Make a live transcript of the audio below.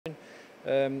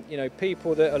You know,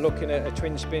 people that are looking at a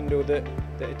twin spindle that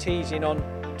are teasing on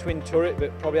twin turret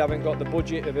but probably haven't got the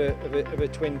budget of a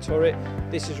twin turret,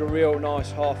 this is a real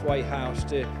nice halfway house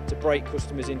to break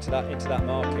customers into that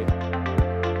market.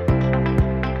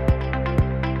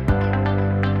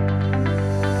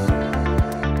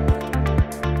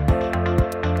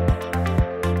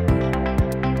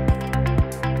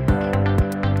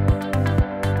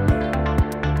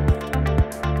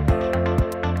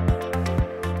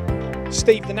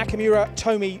 Steve, the Nakamura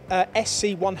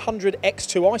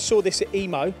SC-100X, I saw this at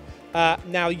EMO.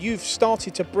 Now you've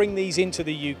started to bring these into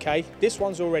the UK. This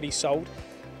one's already sold,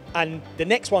 and the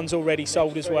next one's already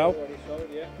sold as well.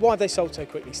 Why have they sold so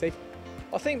quickly, Steve?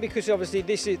 I think because obviously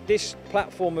this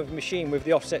platform of machine with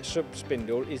the offset sub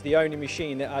spindle is the only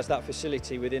machine that has that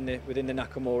facility within the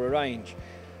Nakamura range,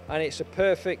 and it's a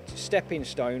perfect stepping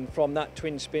stone from that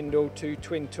twin spindle to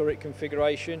twin turret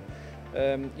configuration.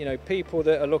 You know, people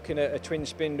that are looking at a twin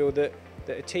spindle that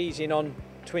are teasing on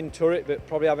twin turret but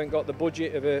probably haven't got the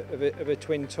budget of a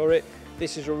twin turret,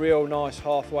 this is a real nice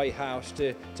halfway house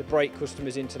to break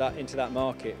customers into that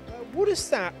market. What does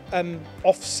that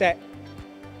offset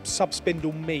sub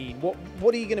spindle mean?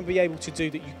 What are you going to be able to do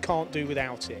that you can't do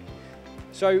without it?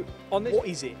 So on this, what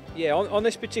is it? Yeah, on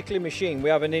this particular machine we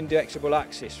have an indexable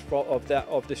axis of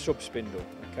the sub spindle.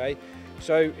 Okay,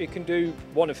 so it can do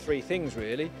one of three things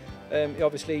really.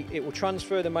 Obviously it will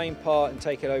transfer the main part and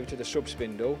take it over to the sub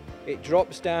spindle. It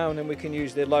drops down and we can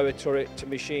use the lower turret to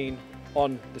machine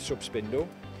on the sub spindle.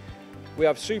 We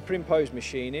have superimposed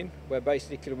machining where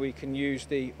basically we can use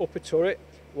the upper turret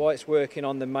while it's working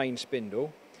on the main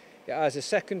spindle. It has a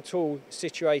second tool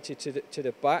situated to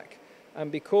the back, and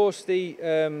because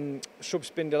the sub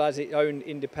spindle has its own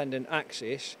independent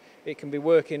axis, it can be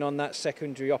working on that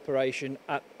secondary operation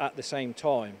at the same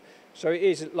time. So it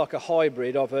is like a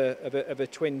hybrid of a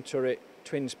twin turret,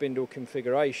 twin spindle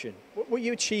configuration. What are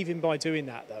you achieving by doing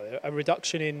that though? A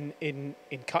reduction in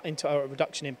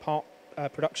part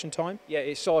production time? Yeah,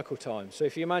 it's cycle time. So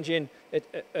if you imagine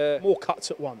more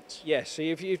cuts at once. Yes. So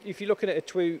if you're looking at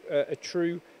a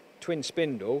true twin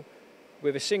spindle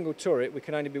with a single turret, we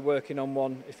can only be working on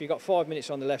one. If you've got 5 minutes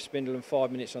on the left spindle and 5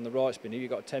 minutes on the right spindle,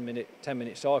 you've got a 10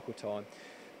 minute cycle time.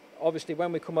 Obviously,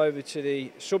 when we come over to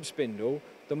the sub spindle,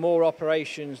 the more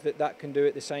operations that can do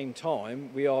at the same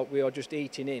time, we are just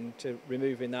eating into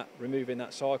removing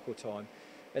that cycle time,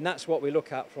 and that's what we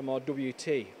look at from our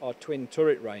WT, our twin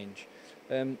turret range.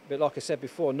 But like I said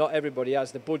before, not everybody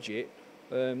has the budget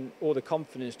or the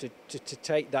confidence to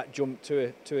take that jump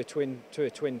to a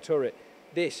twin turret.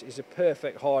 This is a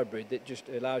perfect hybrid that just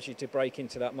allows you to break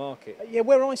into that market. Yeah,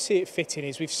 where I see it fitting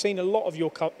is we've seen a lot of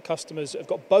your customers have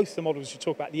got both the models you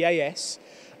talk about, the AS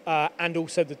and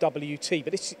also the WT,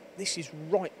 but this is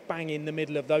right bang in the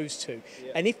middle of those two.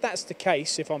 Yeah. And if that's the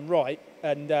case, if I'm right,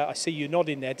 and I see you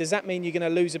nodding there, does that mean you're going to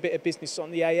lose a bit of business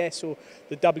on the AS or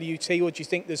the WT, or do you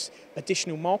think there's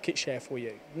additional market share for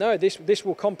you? No, this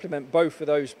will complement both of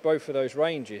those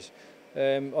ranges.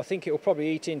 I think it will probably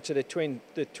eat into the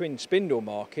twin spindle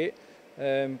market,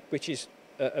 which is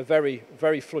a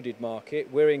very flooded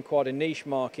market. We're in quite a niche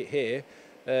market here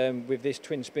with this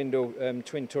twin spindle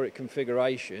twin turret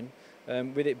configuration,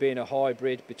 with it being a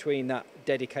hybrid between that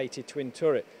dedicated twin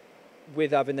turret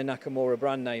with having the Nakamura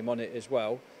brand name on it as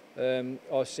well.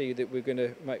 I see that we're going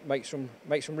to make some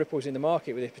ripples in the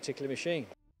market with this particular machine.